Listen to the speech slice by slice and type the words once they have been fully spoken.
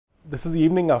This is the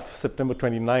evening of September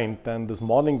 29th, and this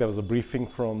morning there was a briefing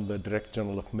from the Director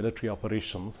General of Military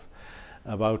Operations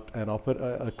about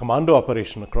a commando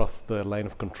operation across the line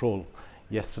of control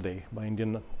yesterday by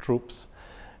Indian troops,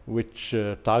 which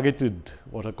targeted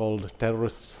what are called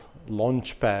terrorist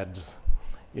launch pads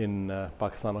in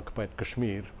Pakistan-occupied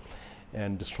Kashmir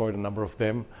and destroyed a number of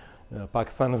them.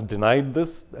 Pakistan has denied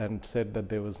this and said that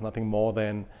there was nothing more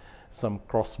than some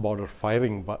cross-border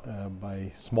firing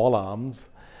by small arms,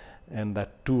 and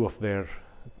that 2 of their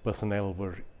personnel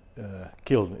were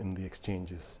killed in the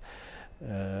exchanges.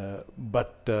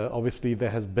 But obviously there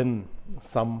has been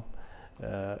some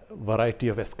variety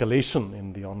of escalation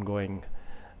in the ongoing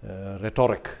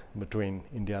rhetoric between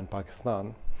India and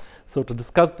Pakistan. So to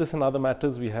discuss this and other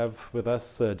matters, we have with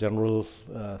us General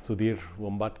Sudhir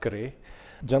Vambatkare.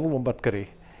 General Vambatkare,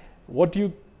 what do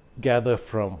you gather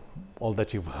from all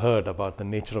that you've heard about the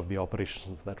nature of the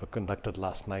operations that were conducted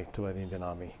last night by the Indian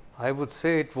Army? I would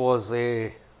say it was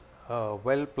a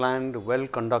well-planned,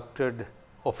 well-conducted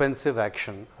offensive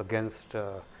action against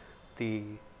the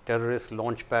terrorist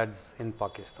launch pads in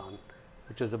Pakistan,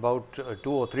 which is about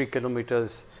 2 or 3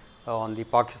 kilometers on the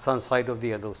Pakistan side of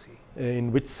the LOC.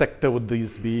 In which sector would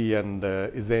these be, and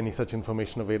is there any such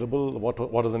information available?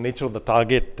 What is the nature of the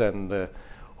target, and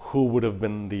who would have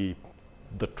been the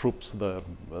troops, the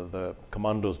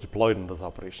commandos deployed in this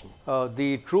operation?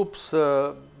 The troops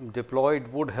deployed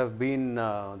would have been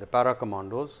the para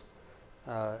commandos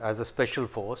as a special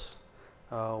force.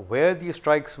 Where these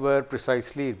strikes were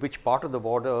precisely, which part of the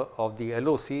border of the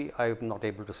LOC, I am not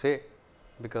able to say,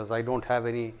 because I don't have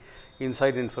any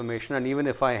inside information, and even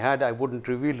if I had, I wouldn't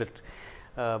reveal it.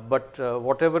 But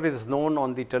whatever is known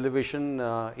on the television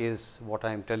is what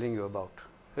I am telling you about.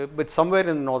 But somewhere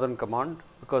in Northern Command,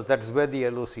 because that is where the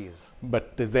LOC is.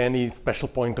 But is there any special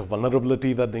point of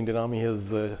vulnerability that the Indian Army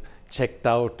has checked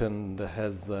out and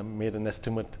has made an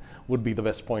estimate would be the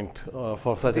best point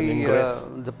for such an ingress?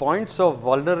 The points of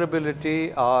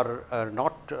vulnerability are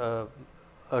not a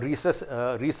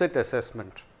reset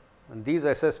assessment. And these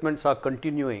assessments are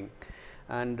continuing,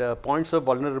 and points of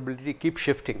vulnerability keep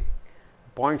shifting.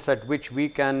 Points at which we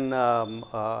can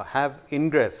have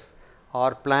ingress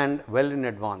are planned well in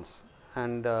advance,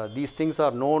 and these things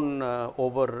are known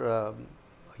over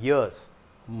years,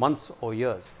 months or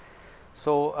years.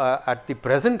 So, at the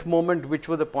present moment, which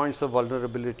were the points of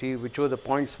vulnerability, which were the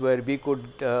points where we could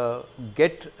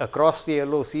get across the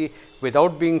LOC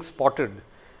without being spotted,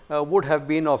 would have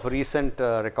been of recent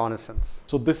reconnaissance.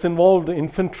 So, this involved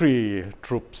infantry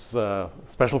troops,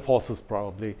 special forces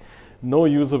probably. No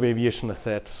use of aviation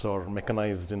assets or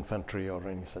mechanized infantry or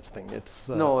any such thing. It's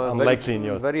unlikely in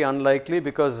yours. Very unlikely,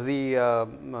 because the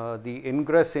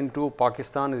ingress into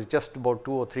Pakistan is just about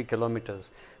 2 or 3 kilometers,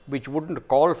 which wouldn't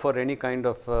call for any kind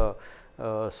of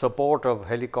support of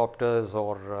helicopters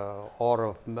or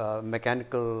of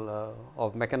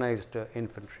mechanized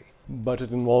infantry. But it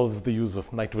involves the use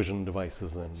of night vision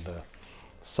devices and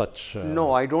such?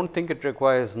 No, I don't think it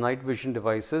requires night vision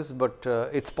devices, but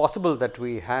it's possible that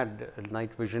we had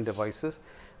night vision devices,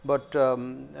 but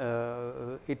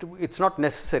it's not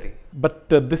necessary. But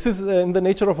this is in the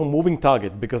nature of a moving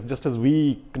target, because just as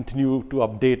we continue to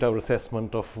update our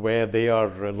assessment of where they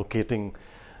are locating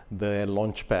their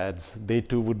launch pads, they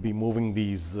too would be moving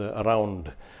these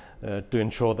around to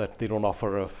ensure that they don't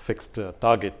offer a fixed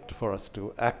target for us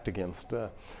to act against.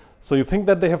 So you think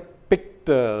that they have picked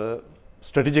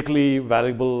strategically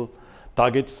valuable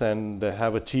targets and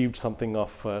have achieved something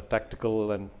of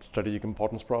tactical and strategic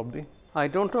importance probably? I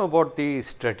don't know about the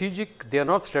strategic. They are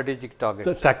not strategic targets.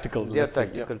 The tactical. They are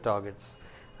tactical targets,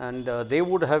 and they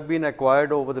would have been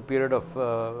acquired over the period of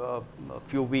a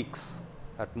few weeks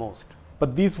at most.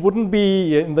 But these wouldn't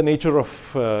be in the nature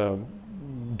of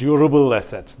durable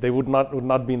assets. They would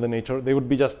not be in the nature. They would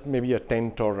be just maybe a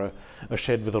tent or a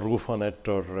shed with a roof on it,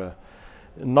 or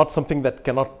not something that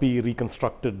cannot be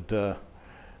reconstructed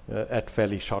at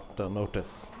fairly short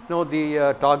notice. No,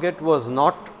 the target was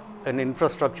not an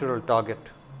infrastructural target.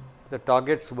 The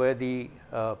targets were the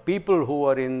people who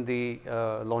are in the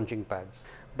launching pads.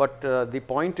 But the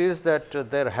point is that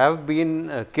there have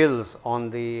been kills on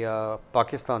the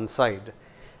Pakistan side,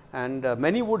 and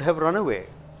many would have run away.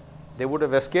 They would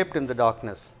have escaped in the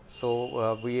darkness.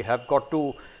 So, we have got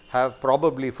to have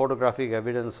probably photographic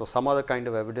evidence or some other kind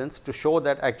of evidence to show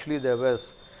that actually there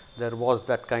was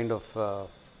that kind of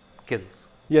kills.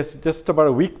 Yes, just about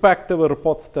a week back there were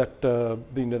reports that the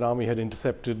Indian Army had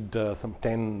intercepted some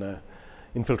 10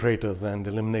 infiltrators and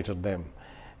eliminated them,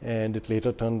 and it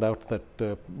later turned out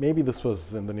that maybe this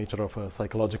was in the nature of a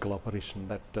psychological operation,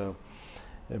 that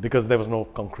because there was no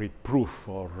concrete proof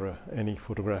or any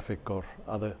photographic or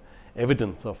other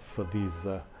evidence of these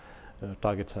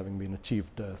targets having been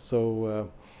achieved. So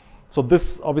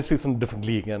this obviously is in a different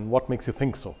league, and what makes you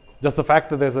think so? Just the fact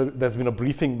that there's been a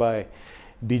briefing by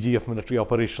DG of Military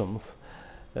Operations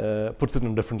puts it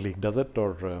in a different league, does it?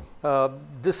 Or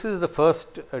this is the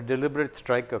first deliberate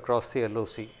strike across the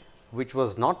LOC, which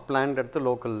was not planned at the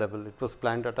local level, it was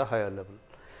planned at a higher level.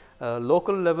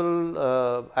 Local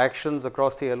level actions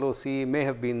across the LOC may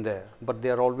have been there, but they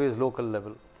are always local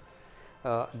level.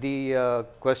 The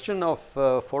question of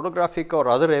photographic or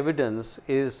other evidence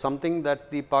is something that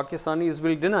the Pakistanis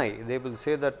will deny. They will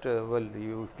say that well,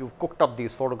 you've cooked up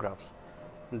these photographs,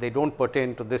 they don't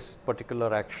pertain to this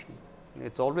particular action.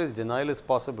 It's always denial is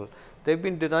possible. They've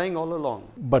been denying all along.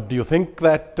 But do you think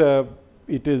that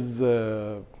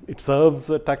it serves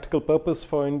a tactical purpose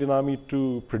for Indian Army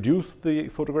to produce the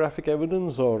photographic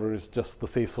evidence, or is just the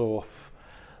say-so of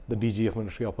the DG of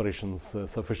Military Operations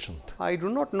sufficient? I do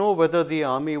not know whether the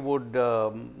Army would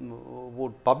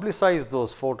publicize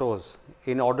those photos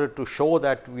in order to show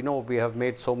that we have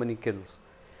made so many kills,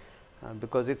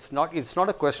 because it's not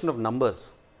a question of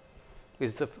numbers.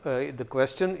 The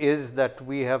question is that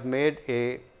we have made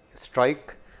a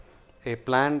strike, a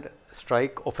planned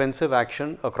strike, offensive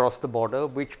action across the border,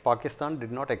 which Pakistan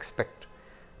did not expect.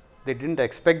 They didn't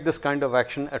expect this kind of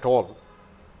action at all,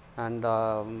 and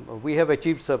we have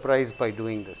achieved surprise by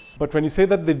doing this. But when you say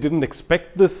that they didn't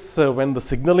expect this, when the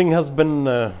signaling has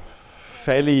been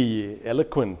fairly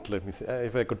eloquent, let me say,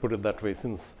 if I could put it that way,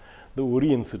 since the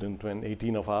Uri incident when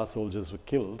 18 of our soldiers were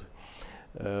killed,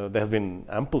 there has been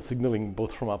ample signaling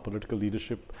both from our political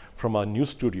leadership, from our news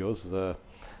studios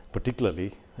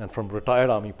particularly, and from retired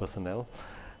Army personnel,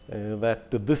 that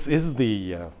this is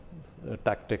the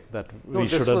tactic that we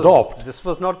should adopt. This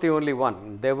was not the only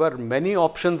one. There were many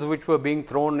options which were being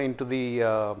thrown into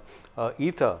the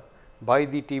ether by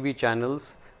the TV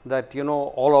channels, that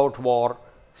all out war,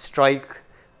 strike,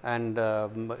 and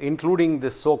including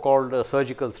this so-called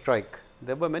surgical strike.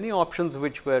 There were many options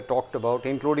which were talked about,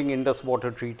 including Indus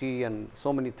Water Treaty and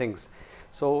so many things.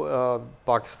 So,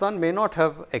 Pakistan may not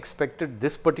have expected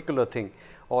this particular thing,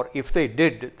 or if they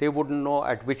did, they wouldn't know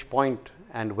at which point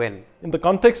and when. In the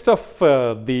context of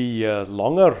the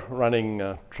longer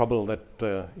running trouble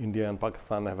that India and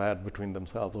Pakistan have had between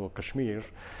themselves over Kashmir,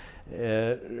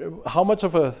 how much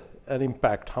of an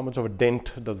impact, how much of a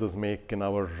dent does this make in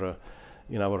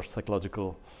our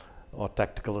psychological or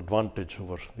tactical advantage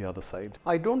over the other side?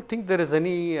 I don't think there is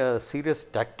any serious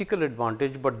tactical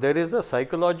advantage, but there is a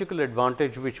psychological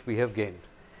advantage which we have gained,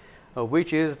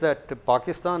 which is that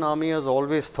Pakistan Army has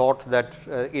always thought that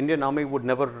Indian Army would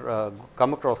never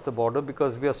come across the border,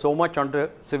 because we are so much under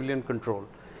civilian control,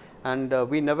 and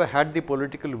we never had the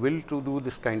political will to do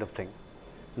this kind of thing.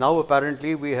 Now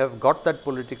apparently we have got that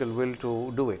political will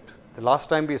to do it. The last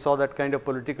time we saw that kind of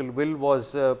political will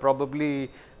was probably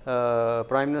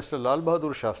Prime Minister Lal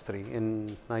Bahadur Shastri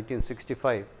in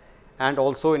 1965, and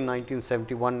also in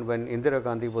 1971 when Indira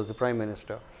Gandhi was the Prime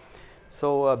Minister.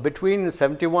 So, between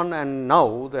 71 and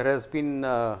now, there has been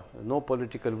no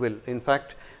political will. In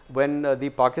fact, when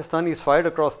the Pakistanis fired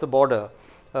across the border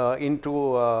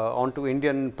onto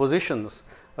Indian positions,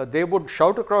 they would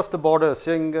shout across the border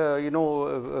saying,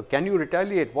 can you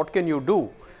retaliate? What can you do?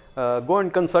 Go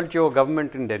and consult your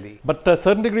government in Delhi. But a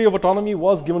certain degree of autonomy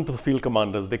was given to the field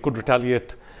commanders. They could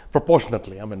retaliate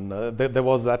proportionately. I mean, there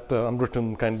was that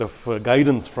unwritten kind of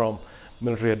guidance from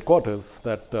military headquarters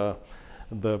that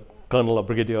the colonel or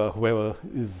brigadier, whoever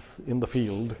is in the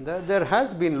field. There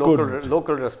has been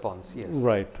local response, yes.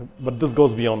 Right, but this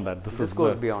goes beyond that. This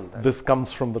goes beyond that. This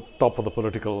comes from the top of the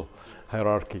political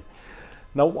hierarchy.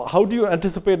 Now, how do you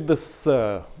anticipate this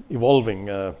evolving?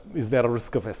 Is there a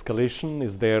risk of escalation?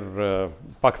 Is there,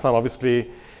 Pakistan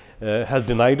obviously has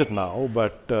denied it now,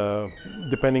 but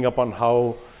depending upon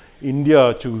how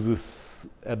India chooses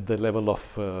at the level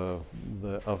of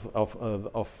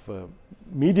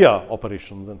media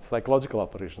operations and psychological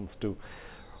operations to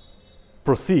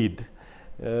proceed,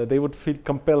 they would feel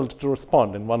compelled to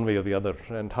respond in one way or the other.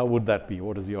 And how would that be?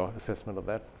 What is your assessment of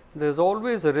that? There is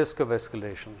always a risk of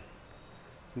escalation.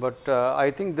 But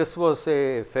I think this was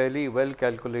a fairly well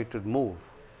calculated move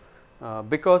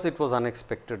because it was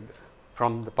unexpected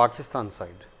from the Pakistan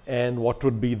side. And what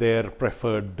would be their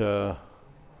preferred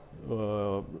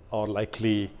or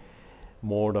likely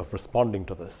mode of responding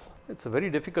to this? It's a very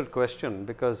difficult question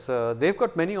because they've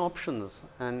got many options,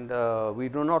 and we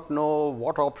do not know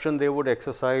what option they would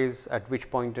exercise at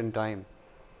which point in time.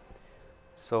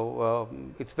 So,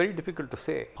 it's very difficult to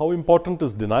say. How important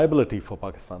is deniability for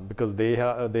Pakistan? Because they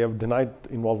have denied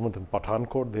involvement in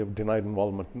Pathankot, they have denied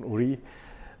involvement in Uri.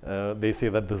 They say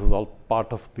that this is all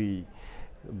part of the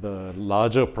the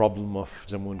larger problem of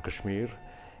Jammu and Kashmir,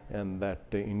 and that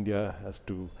India has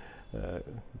to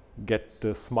get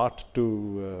smart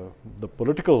to the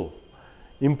political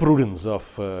imprudence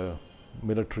of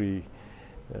military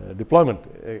deployment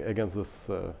against this.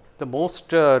 The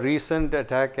most recent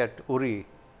attack at Uri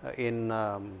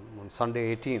on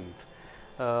Sunday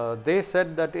 18th, they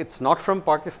said that it's not from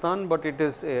Pakistan, but it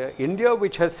is India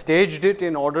which has staged it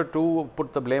in order to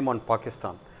put the blame on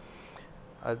Pakistan.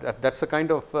 That's the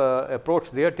kind of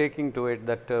approach they are taking to it,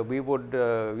 that we would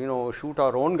shoot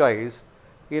our own guys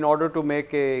in order to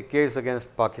make a case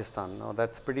against Pakistan. Now,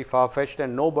 that's pretty far-fetched,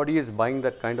 and nobody is buying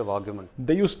that kind of argument.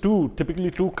 They use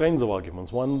typically two kinds of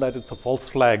arguments. One, that it's a false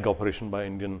flag operation by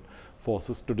Indian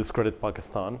forces to discredit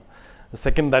Pakistan. The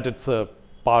second, that it's a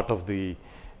part of the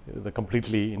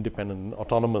completely independent,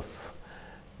 autonomous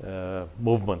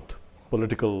movement,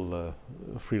 political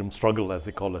freedom struggle, as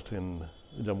they call it in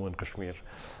Jammu and Kashmir.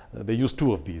 They use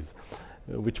two of these,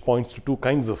 which points to two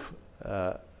kinds of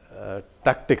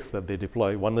tactics that they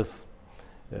deploy. One is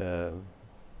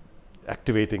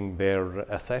activating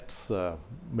their assets,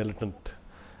 militant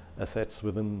assets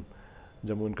within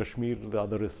Jammu and Kashmir. The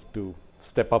other is to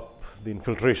step up the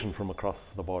infiltration from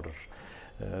across the border.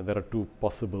 There are two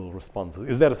possible responses.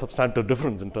 Is there a substantive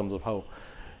difference in terms of how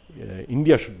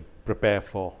India should prepare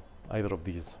for either of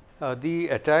these? The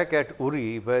attack at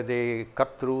Uri, where they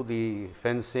cut through the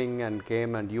fencing and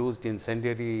came and used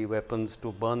incendiary weapons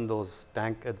to burn those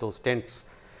tents,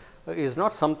 is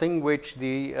not something which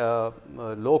the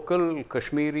local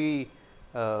Kashmiri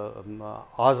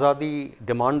Azadi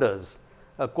demanders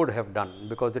could have done,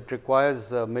 because it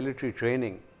requires military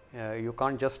training. You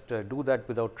can't just do that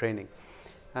without training.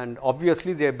 And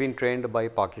obviously, they have been trained by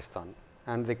Pakistan,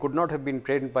 and they could not have been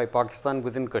trained by Pakistan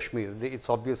within Kashmir. It's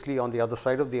obviously on the other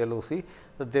side of the LOC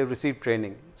that they received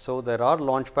training. So, there are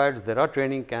launch pads, there are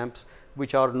training camps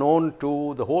which are known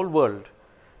to the whole world,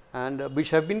 and which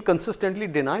have been consistently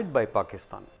denied by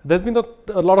Pakistan. There's been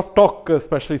a lot of talk,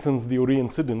 especially since the Uri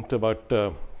incident, about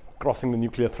crossing the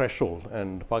nuclear threshold,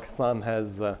 and Pakistan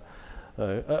has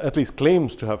at least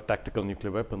claims to have tactical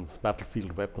nuclear weapons,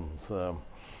 battlefield weapons.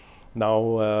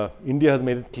 Now, India has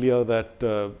made it clear that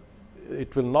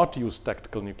it will not use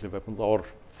tactical nuclear weapons or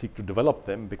seek to develop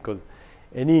them, because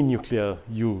any nuclear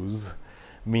use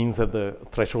means that the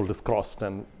threshold is crossed,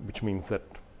 and which means that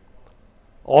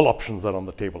all options are on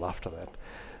the table after that.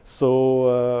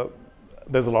 So,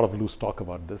 there's a lot of loose talk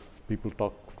about this. People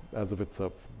talk as if it's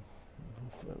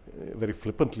very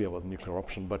flippantly about the nuclear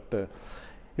option, but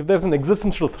if there's an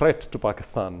existential threat to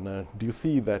Pakistan, do you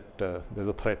see that there's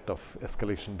a threat of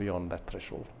escalation beyond that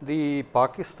threshold? The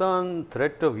Pakistan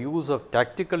threat of use of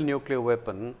tactical nuclear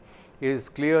weapon is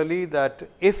clearly that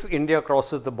if India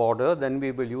crosses the border, then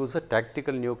we will use a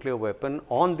tactical nuclear weapon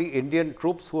on the Indian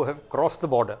troops who have crossed the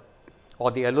border,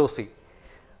 or the LOC,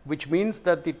 which means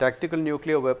that the tactical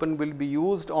nuclear weapon will be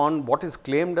used on what is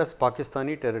claimed as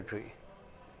Pakistani territory.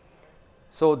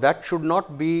 So, that should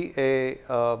not be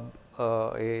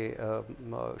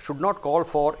should not call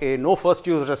for a no first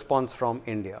use response from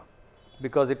India,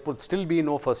 because it would still be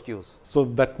no first use. So,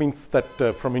 that means that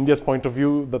from India's point of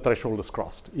view, the threshold is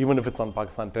crossed, even if it's on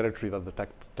Pakistan territory that the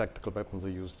tactical weapons are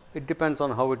used. It depends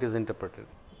on how it is interpreted.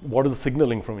 What is the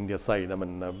signaling from India's side? I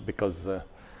mean, because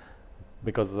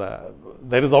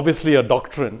there is obviously a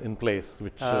doctrine in place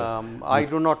which… I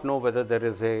do not know whether there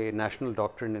is a national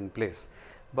doctrine in place.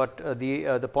 But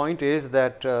the point is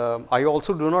that I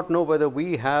also do not know whether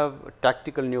we have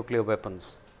tactical nuclear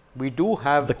weapons. We do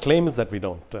have… The claim is that we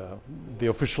don't. The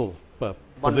official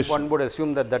position… One would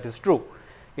assume that that is true,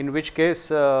 in which case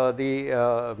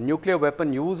the nuclear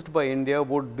weapon used by India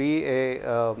would be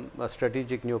a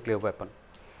strategic nuclear weapon,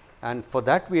 and for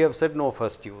that we have said no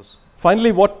first use.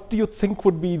 Finally, what do you think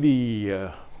would be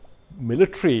the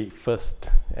military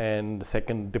first and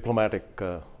second diplomatic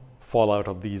fallout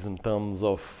of these in terms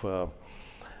of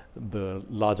the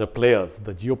larger players,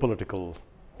 the geopolitical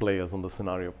players in the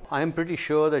scenario? I am pretty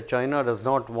sure that China does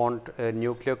not want a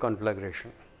nuclear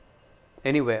conflagration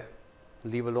anywhere,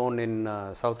 leave alone in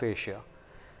South Asia.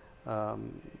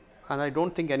 And I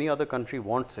don't think any other country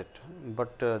wants it,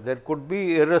 but there could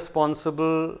be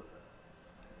irresponsible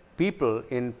people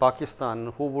in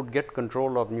Pakistan who would get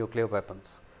control of nuclear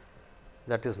weapons.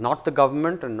 That is not the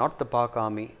government and not the Pak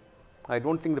army. I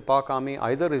don't think the Pak army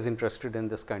either is interested in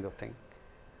this kind of thing.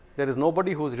 There is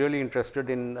nobody who is really interested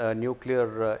in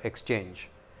nuclear exchange,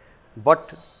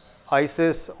 but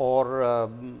ISIS or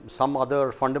some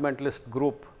other fundamentalist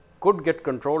group could get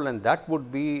control, and that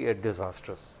would be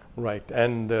disastrous. Right.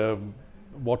 And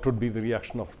what would be the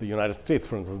reaction of the United States,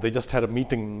 for instance? They just had a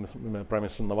meeting, Prime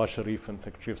Minister Nawaz Sharif and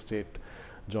Secretary of State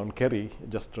John Kerry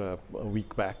just a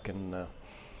week back in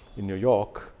New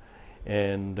York,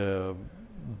 and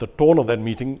the tone of that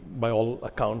meeting, by all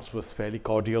accounts, was fairly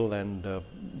cordial, and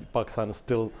Pakistan is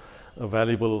still a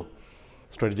valuable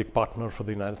strategic partner for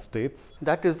the United States.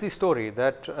 That is the story,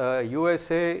 that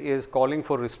USA is calling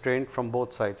for restraint from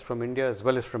both sides, from India as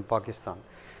well as from Pakistan.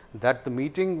 That the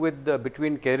meeting with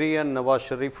between Kerry and Nawaz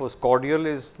Sharif was cordial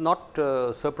is not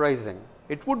surprising.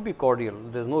 It would be cordial.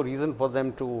 There is no reason for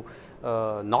them to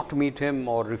not meet him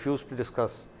or refuse to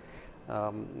discuss.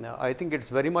 I think it's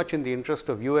very much in the interest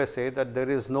of USA that there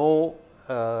is no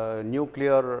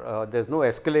nuclear, there is no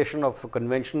escalation of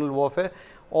conventional warfare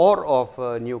or of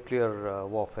nuclear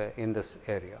warfare in this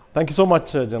area. Thank you so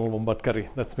much, General Bambatkari.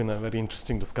 That's been a very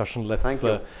interesting discussion.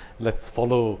 Let's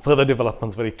follow further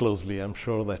developments very closely. I'm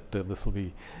sure that this will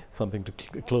be something to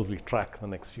closely track the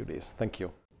next few days. Thank you.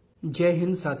 जय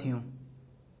हिंद साथियों,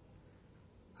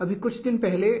 अभी कुछ दिन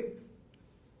पहले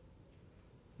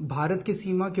भारत की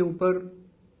सीमा के ऊपर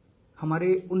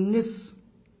हमारे 19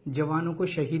 जवानों को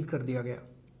शहीद कर दिया गया।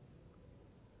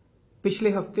 पिछले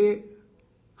हफ्ते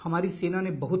हमारी सेना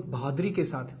ने बहुत बहादुरी के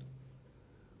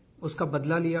साथ उसका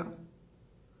बदला लिया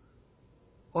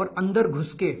और अंदर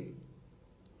घुस के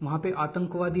वहां पे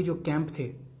आतंकवादी जो कैंप थे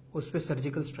उस पे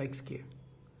सर्जिकल स्ट्राइक्स किए।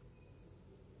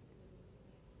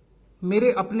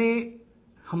 मेरे अपने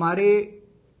हमारे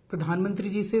प्रधानमंत्री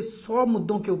जी से 100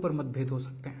 मुद्दों के ऊपर मतभेद हो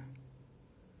सकते हैं,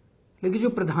 लेकिन जो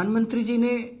प्रधानमंत्री जी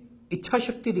ने इच्छा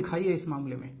शक्ति दिखाई है इस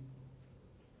मामले में,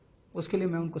 उसके लिए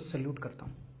मैं उनको सैल्यूट करता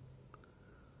हूं।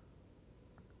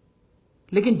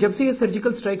 लेकिन जब से ये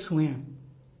सर्जिकल स्ट्राइक्स हुए हैं,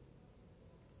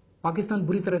 पाकिस्तान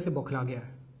बुरी तरह से बौखला गया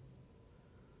है।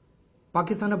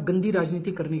 पाकिस्तान अब गंदी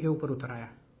राजनीति करने के ऊपर उतर आया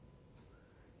है।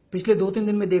 पिछले 2-3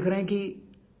 दिन में देख रहे हैं कि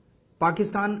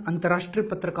पाकिस्तान अंतर्राष्ट्रीय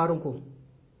पत्रकारों को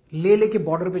लेके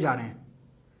बॉर्डर पे जा रहे हैं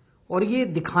और ये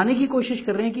दिखाने की कोशिश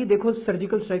कर रहे हैं कि देखो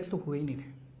सर्जिकल स्ट्राइक्स तो हुए ही नहीं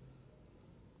थे।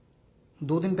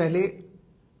 2 दिन पहले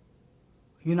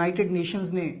यूनाइटेड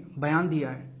नेशंस ने बयान दिया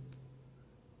है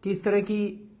कि इस तरह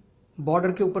की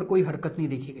बॉर्डर के ऊपर कोई हरकत नहीं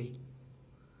देखी गई।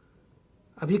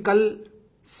 अभी कल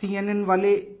CNN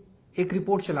वाले एक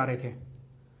रिपोर्ट चला रहे थे,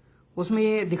 उसमें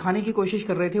ये दिखाने की कोशिश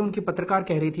कर रहे थे, उनकी पत्रकार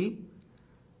कह रही थी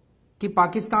कि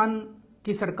पाकिस्तान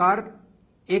की सरकार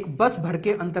एक बस भर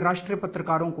के अंतर्राष्ट्रीय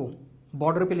पत्रकारों को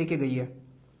बॉर्डर पे लेके गई है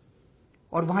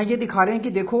और वहां ये दिखा रहे हैं कि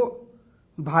देखो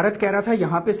भारत कह रहा था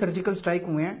यहां पे सर्जिकल स्ट्राइक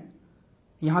हुए हैं,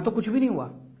 यहां तो कुछ भी नहीं हुआ।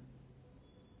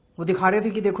 वो दिखा रहे थे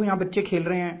कि देखो यहां बच्चे खेल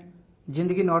रहे हैं,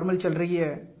 जिंदगी नॉर्मल चल रही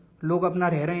है, लोग अपना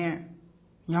रह रहे हैं,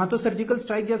 यहां तो सर्जिकल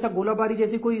स्ट्राइक जैसा गोलाबारी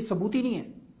जैसी कोई सबूत ही नहीं है।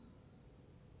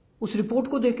 उस रिपोर्ट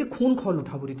को देख के खून खौल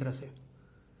उठा बुरी तरह से।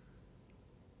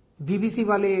 BBC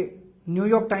वाले,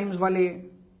 न्यूयॉर्क टाइम्स वाले,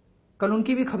 कल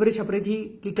उनकी भी खबरें छप रही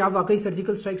थी कि क्या वाकई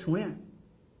सर्जिकल स्ट्राइक्स हुए हैं।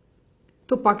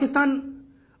 तो पाकिस्तान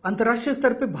अंतर्राष्ट्रीय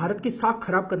स्तर पे भारत की साख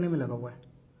खराब करने में लगा हुआ है।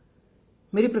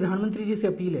 मेरी प्रधानमंत्री जी से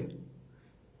अपील है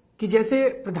कि जैसे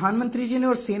प्रधानमंत्री जी ने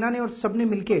और सेना ने और सबने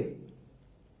मिलके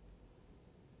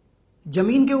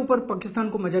जमीन के ऊपर पाकिस्तान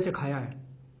को मजा चखाया है,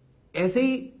 ऐसे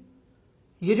ही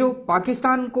ये जो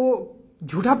पाकिस्तान को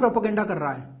झूठा प्रोपेगेंडा कर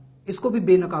रहा है इसको भी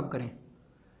बेनकाब करें।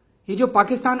 ये जो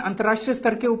पाकिस्तान अंतर्राष्ट्रीय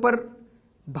स्तर के ऊपर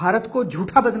भारत को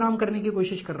झूठा बदनाम करने की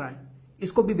कोशिश कर रहा है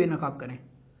इसको भी बेनकाब करें।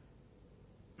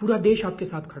 पूरा देश आपके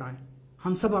साथ खड़ा है,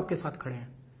 हम सब आपके साथ खड़े हैं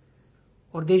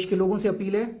और देश के लोगों से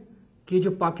अपील है कि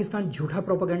जो पाकिस्तान झूठा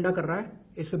प्रोपेगेंडा कर रहा है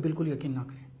इस पर बिल्कुल यकीन ना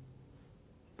करें।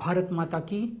 भारत माता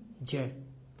की जय।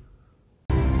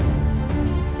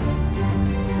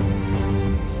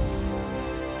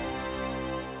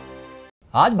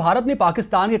 आज भारत ने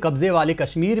पाकिस्तान के कब्जे वाले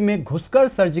कश्मीर में घुसकर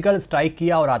सर्जिकल स्ट्राइक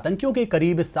किया और आतंकियों के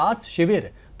करीब 7 शिविर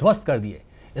ध्वस्त कर दिए।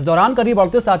 इस दौरान करीब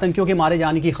 38 आतंकियों के मारे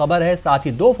जाने की खबर है, साथ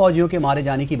ही 2 फौजियों के मारे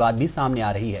जाने की बात भी सामने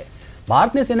आ रही है।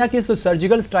 भारत ने सेना की इस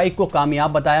सर्जिकल स्ट्राइक को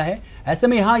कामयाब बताया है। ऐसे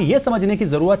में यहाँ यह समझने की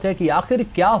जरूरत है कि आखिर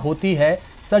क्या होती है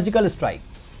सर्जिकल स्ट्राइक।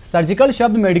 सर्जिकल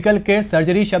शब्द मेडिकल के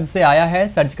सर्जरी शब्द से आया है।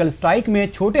 सर्जिकल स्ट्राइक में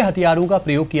छोटे हथियारों का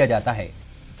प्रयोग किया जाता है।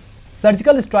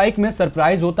 सर्जिकल स्ट्राइक में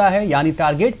सरप्राइज होता है, यानी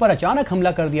टारगेट पर अचानक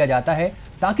हमला कर दिया जाता है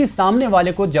ताकि सामने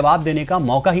वाले को जवाब देने का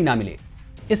मौका ही ना मिले।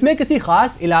 इसमें किसी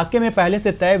खास इलाके में पहले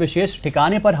से तय विशेष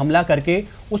ठिकाने पर हमला करके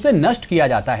उसे नष्ट किया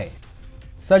जाता है।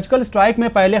 सर्जिकल स्ट्राइक में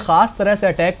पहले खास तरह से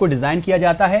अटैक को डिजाइन किया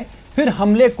जाता है, फिर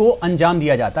हमले को अंजाम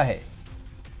दिया जाता है।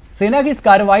 सेना की इस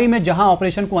कार्रवाई में जहां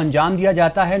ऑपरेशन को अंजाम दिया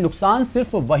जाता है, नुकसान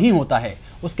सिर्फ वही होता है,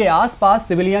 उसके आसपास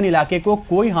सिविलियन इलाके को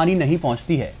कोई हानि नहीं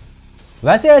पहुंचती है।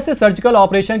 वैसे ऐसे सर्जिकल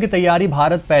ऑपरेशन की तैयारी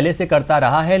भारत पहले से करता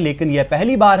रहा है, लेकिन यह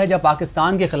पहली बार है जब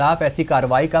पाकिस्तान के खिलाफ ऐसी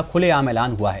कार्रवाई का खुलेआम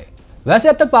ऐलान हुआ है। वैसे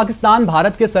अब तक पाकिस्तान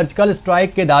भारत के सर्जिकल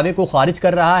स्ट्राइक के दावे को खारिज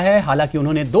कर रहा है। हालांकि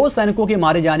उन्होंने 2 सैनिकों के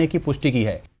मारे जाने की पुष्टि की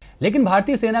है, लेकिन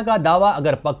भारतीय सेना का दावा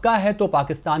अगर पक्का है तो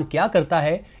पाकिस्तान क्या करता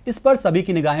है, इस पर सभी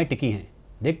की निगाहें टिकी हैं।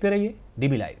 देखते रहिए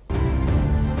dB live.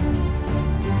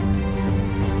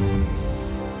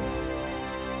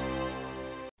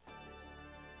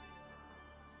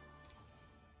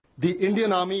 The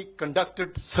Indian Army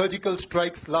conducted surgical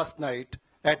strikes last night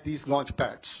at these launch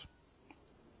pads.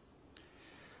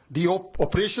 The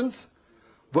operations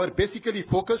were basically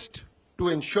focused to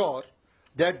ensure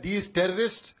that these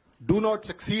terrorists do not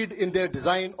succeed in their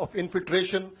design of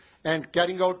infiltration and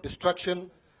carrying out destruction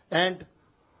and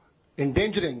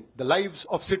endangering the lives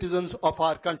of citizens of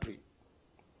our country.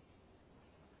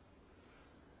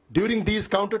 During these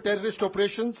counter-terrorist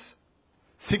operations,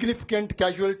 significant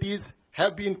casualties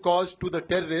have been caused to the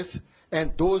terrorists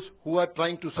and those who are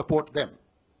trying to support them.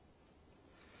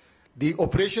 The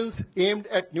operations aimed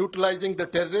at neutralizing the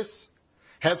terrorists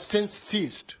have since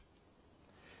ceased.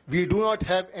 We do not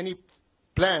have any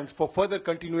plans for further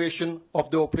continuation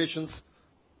of the operations.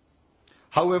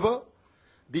 However,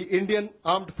 the Indian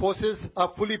armed forces are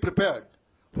fully prepared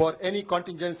for any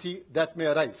contingency that may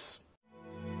arise.